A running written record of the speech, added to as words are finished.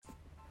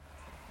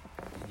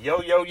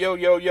Yo, yo, yo,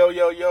 yo, yo,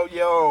 yo, yo,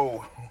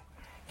 yo.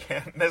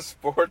 Can't Miss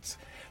Sports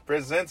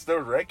presents the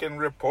Ranking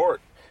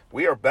Report.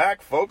 We are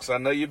back, folks. I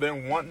know you've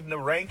been wanting the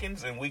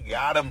rankings, and we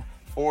got them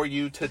for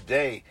you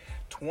today.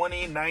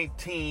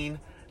 2019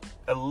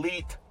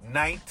 Elite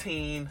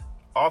 19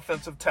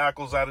 offensive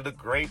tackles out of the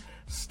great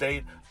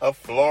state of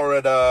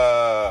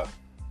Florida.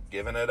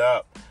 Giving it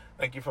up.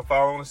 Thank you for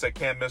following us at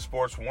Can't Miss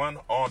Sports 1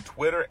 on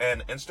Twitter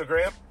and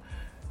Instagram.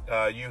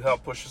 You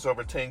helped push us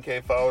over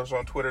 10K followers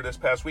on Twitter this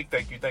past week.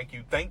 Thank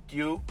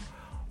you.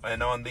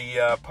 And on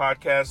the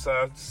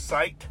podcast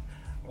site,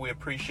 we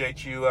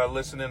appreciate you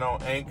listening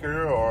on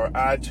Anchor or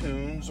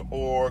iTunes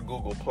or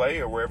Google Play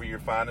or wherever you're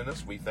finding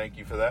us. We thank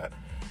you for that.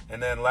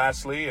 And then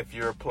lastly, if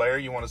you're a player,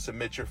 you want to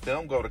submit your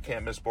film, go to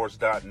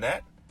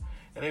can'tmisssports.net.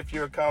 And if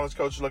you're a college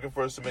coach looking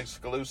for some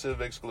exclusive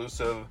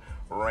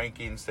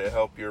rankings to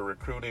help your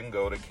recruiting,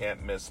 go to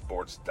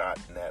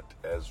can'tmisssports.net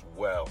as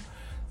well.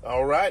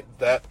 All right,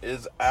 that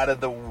is out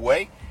of the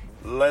way.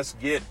 Let's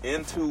get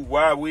into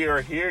why we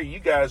are here. You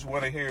guys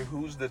want to hear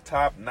who's the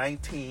top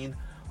 19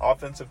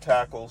 offensive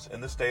tackles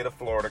in the state of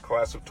Florida,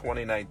 class of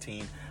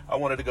 2019. I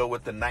wanted to go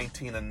with the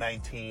 19 and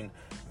 19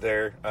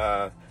 there,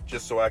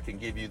 just so I can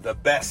give you the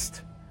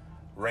best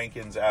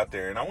rankings out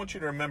there. And I want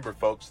you to remember,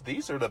 folks,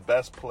 these are the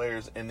best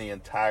players in the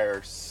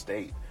entire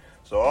state.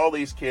 So all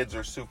these kids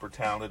are super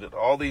talented.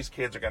 All these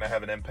kids are going to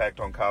have an impact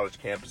on college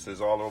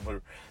campuses all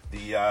over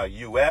the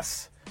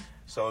U.S.,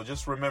 So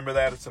just remember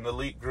that it's an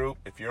elite group.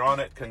 If you're on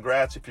it,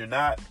 congrats. If you're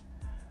not,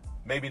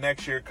 maybe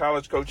next year.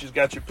 College coaches,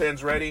 got your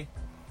pens ready?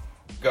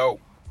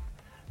 Go.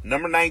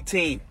 Number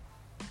 19,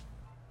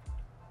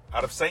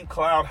 out of St.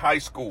 Cloud High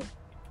School.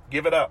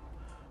 Give it up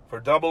for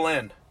double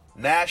end,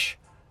 Nash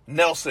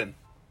Nelson.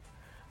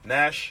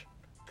 Nash,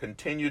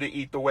 continue to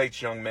eat the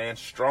weights, young man.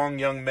 Strong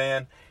young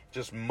man.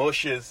 Just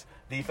mushes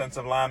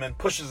defensive linemen,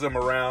 pushes them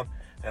around,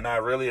 and I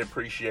really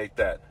appreciate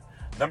that.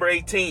 Number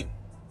 18.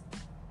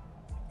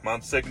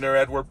 Monsignor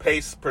Edward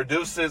Pace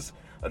produces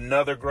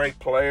another great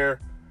player,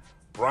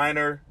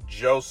 Briner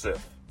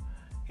Joseph.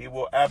 He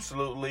will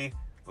absolutely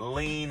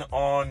lean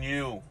on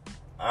you.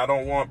 I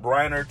don't want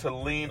Briner to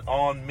lean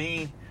on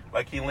me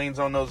like he leans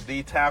on those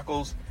D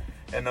tackles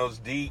and those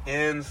D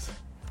ends,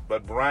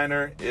 but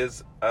Briner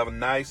is a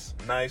nice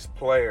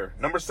player.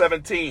 Number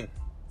 17,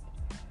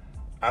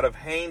 out of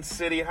Haines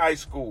City High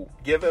School.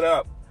 Give it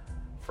up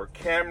for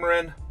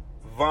Cameron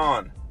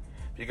Vaughn.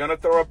 If you're going to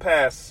throw a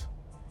pass,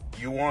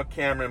 you want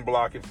Cameron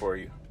blocking for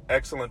you.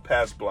 Excellent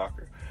pass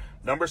blocker.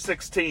 Number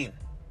 16,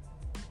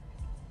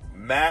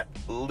 Matt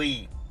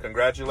Lee.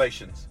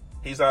 Congratulations.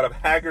 He's out of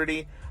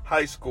Haggerty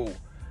High School.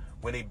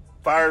 When he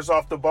fires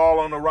off the ball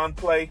on the run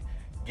play,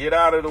 get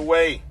out of the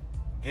way.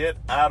 Get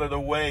out of the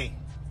way.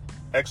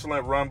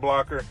 Excellent run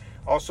blocker.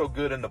 Also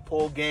good in the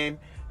pull game.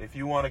 If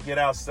you want to get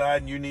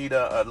outside and you need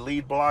a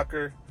lead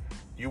blocker,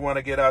 you want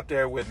to get out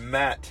there with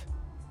Matt.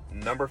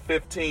 Number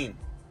 15,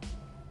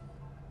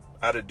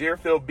 out of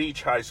Deerfield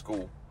Beach High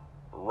School,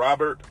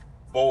 Robert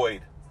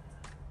Boyd.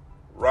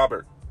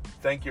 Robert,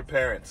 thank your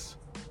parents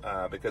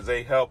because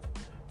they help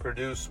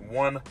produce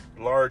one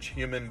large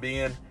human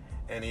being,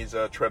 and he's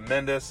a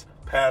tremendous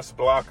pass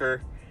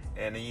blocker,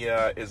 and he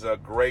is a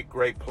great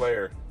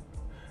player.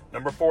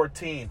 Number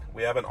 14,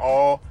 we have an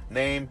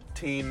all-name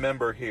team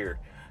member here.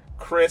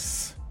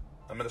 Chris,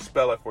 I'm going to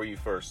spell it for you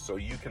first so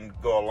you can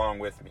go along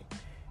with me.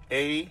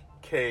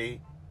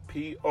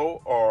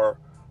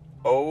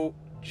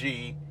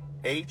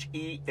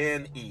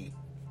 AKPOROGHENE.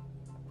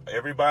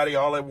 Everybody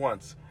all at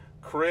once.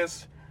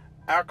 Chris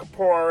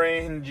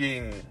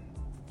Akaporanging.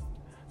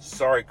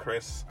 Sorry,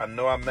 Chris. I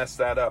know I messed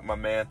that up, my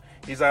man.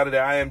 He's out of the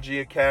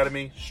IMG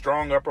Academy.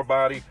 Strong upper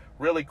body.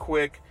 Really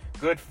quick.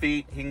 Good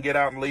feet. He can get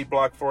out and lead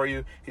block for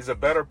you. He's a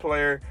better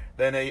player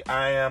than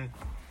I am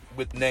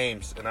with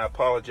names. And I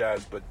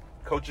apologize, but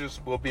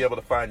coaches will be able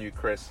to find you,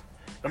 Chris.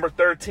 Number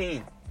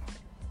 13,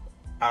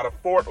 out of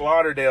Fort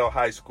Lauderdale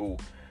High School.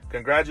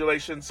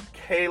 Congratulations,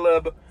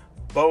 Caleb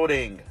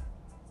Boating.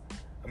 I'm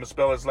going to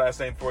spell his last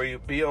name for you.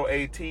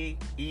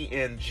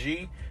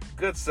 Boateng.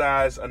 Good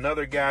size.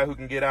 Another guy who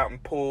can get out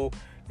and pull.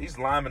 These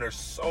linemen are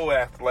so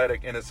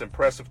athletic, and it's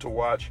impressive to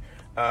watch.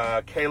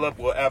 Caleb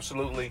will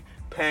absolutely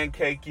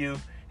pancake you.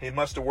 He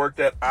must have worked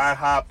at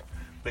IHOP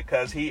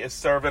because he is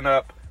serving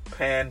up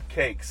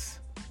pancakes.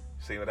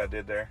 See what I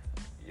did there?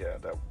 Yeah,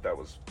 that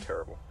was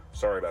terrible.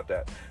 Sorry about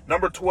that.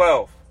 Number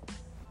 12,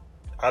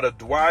 out of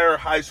Dwyer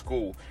High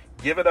School.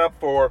 Give it up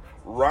for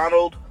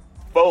Ronald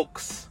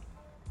Folks.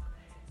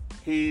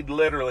 He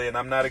literally, and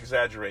I'm not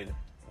exaggerating,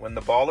 when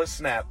the ball is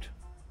snapped,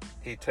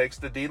 he takes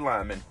the D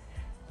lineman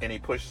and he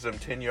pushes him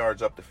 10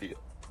 yards up the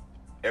field.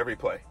 Every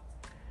play.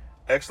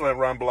 Excellent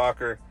run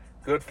blocker,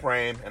 good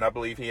frame, and I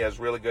believe he has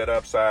really good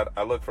upside.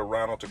 I look for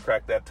Ronald to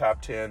crack that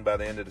top 10 by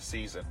the end of the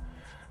season.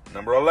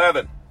 Number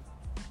 11,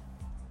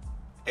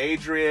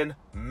 Adrian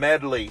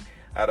Medley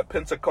out of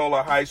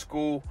Pensacola High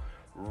School.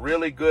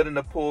 Really good in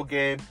the pull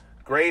game.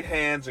 Great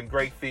hands and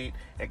great feet.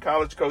 And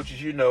college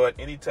coaches, you know it.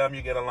 Anytime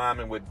you get a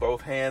lineman with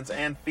both hands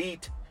and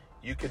feet,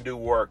 you can do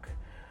work.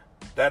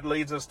 That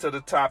leads us to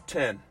the top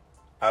 10.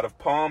 Out of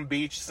Palm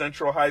Beach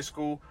Central High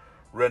School,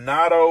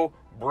 Renato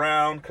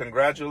Brown,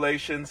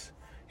 congratulations.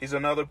 He's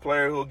another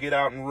player who will get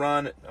out and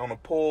run on a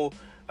pull,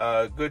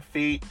 good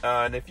feet.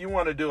 And if you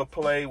want to do a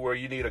play where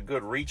you need a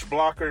good reach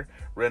blocker,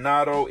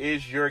 Renato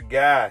is your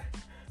guy.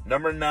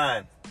 Number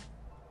 9,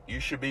 you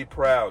should be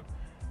proud,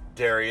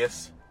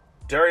 Darius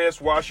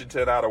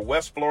Washington out of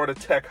West Florida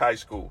Tech High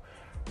School.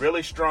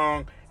 Really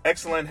strong,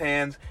 excellent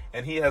hands,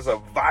 and he has a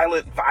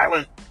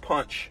violent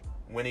punch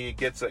when he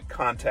gets at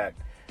contact.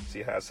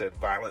 See how I said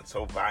violent,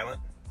 so violent?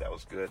 That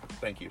was good.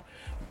 Thank you.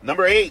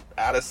 Number 8,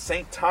 out of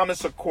St.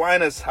 Thomas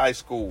Aquinas High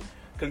School.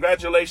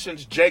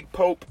 Congratulations, Jake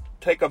Pope.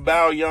 Take a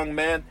bow, young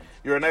man.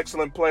 You're an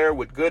excellent player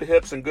with good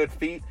hips and good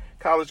feet.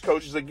 College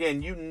coaches,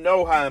 again, you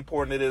know how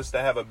important it is to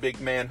have a big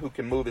man who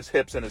can move his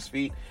hips and his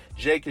feet.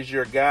 Jake is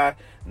your guy.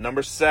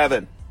 Number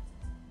 7,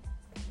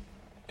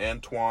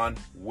 Antoine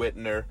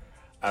Whitner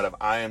out of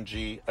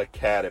IMG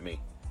Academy.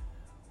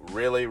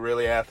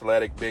 Really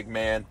athletic big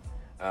man.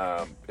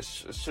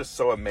 It's just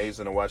so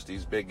amazing to watch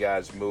these big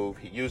guys move.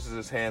 He uses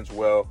his hands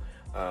well,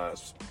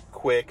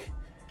 quick,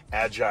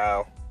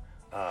 agile,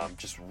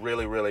 just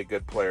really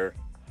good player.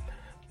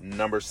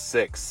 Number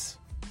 6,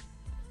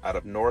 out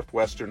of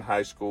Northwestern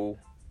High School,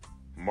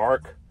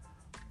 Mark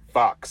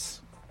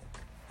Fox.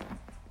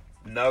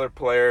 Another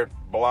player,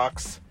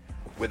 blocks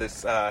with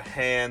his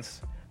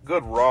hands,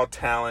 good raw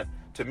talent.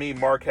 To me,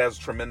 Mark has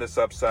tremendous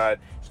upside.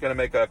 He's going to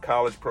make a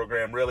college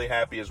program really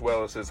happy, as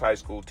well as his high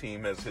school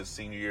team as his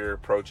senior year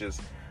approaches.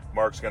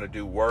 Mark's going to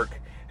do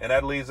work. And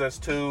that leads us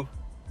to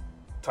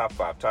top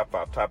five.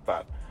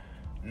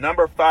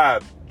 Number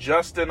 5,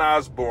 Justin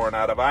Osborne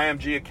out of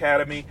IMG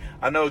Academy.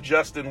 I know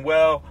Justin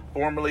well,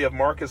 formerly of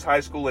Marcus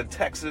High School in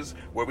Texas,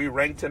 where we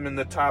ranked him in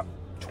the top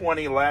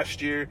 20 last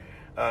year.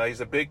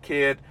 He's a big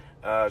kid,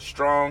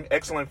 strong,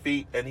 excellent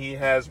feet, and he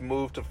has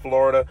moved to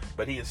Florida,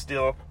 but he is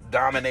still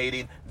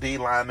dominating D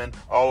linemen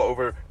all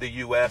over the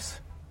U.S.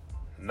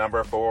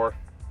 Number 4,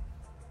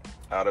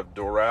 out of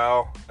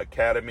Doral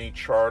Academy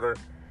Charter,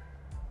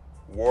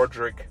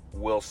 Wardrick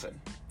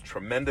Wilson.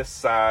 Tremendous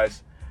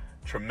size,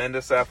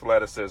 tremendous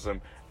athleticism,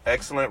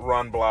 excellent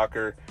run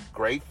blocker,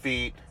 great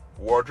feet.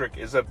 Wardrick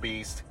is a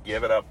beast.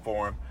 Give it up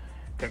for him.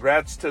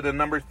 Congrats to the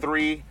number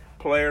 3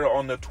 player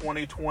on the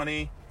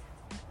 2020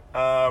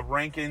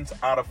 rankings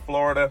out of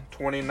Florida,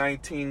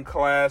 2019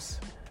 class.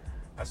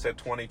 I said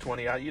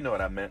 2020, you know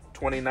what I meant.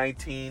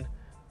 2019,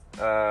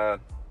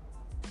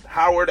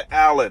 Howard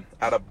Allen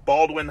out of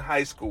Baldwin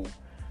High School.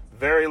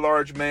 Very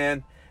large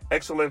man,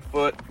 excellent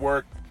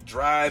footwork,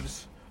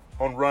 drives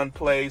on run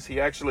plays. He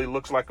actually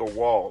looks like a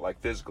wall,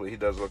 like physically he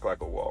does look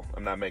like a wall.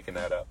 I'm not making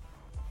that up.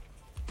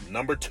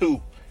 Number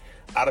 2,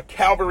 out of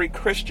Calvary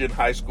Christian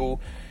High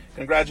School.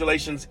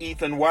 Congratulations,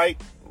 Ethan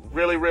White.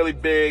 Really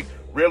big,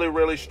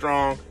 really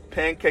strong,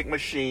 pancake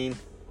machine.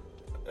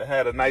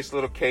 Had a nice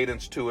little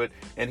cadence to it,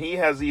 and he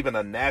has even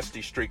a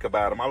nasty streak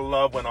about him. I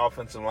love when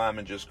offensive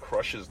lineman just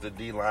crushes the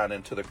D-line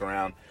into the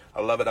ground. I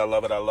love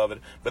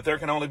it. But there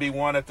can only be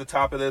one at the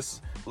top of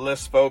this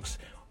list, folks.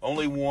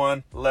 Only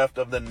one left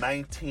of the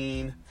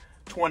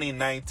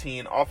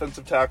 2019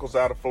 offensive tackles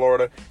out of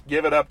Florida.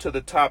 Give it up to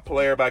the top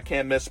player by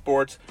Can't Miss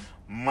Sports,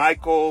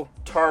 Michael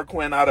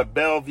Tarquin out of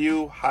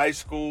Bellevue High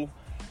School.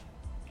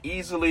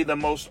 Easily the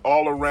most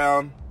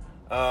all-around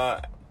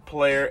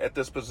player at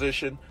this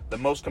position, the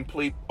most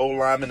complete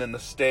O-lineman in the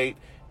state.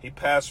 He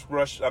pass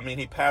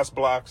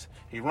blocks,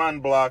 he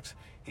run blocks,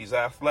 he's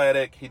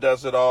athletic, he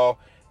does it all.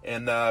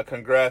 And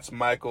congrats,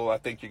 Michael. I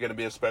think you're going to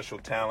be a special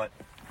talent,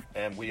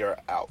 and we are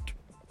out.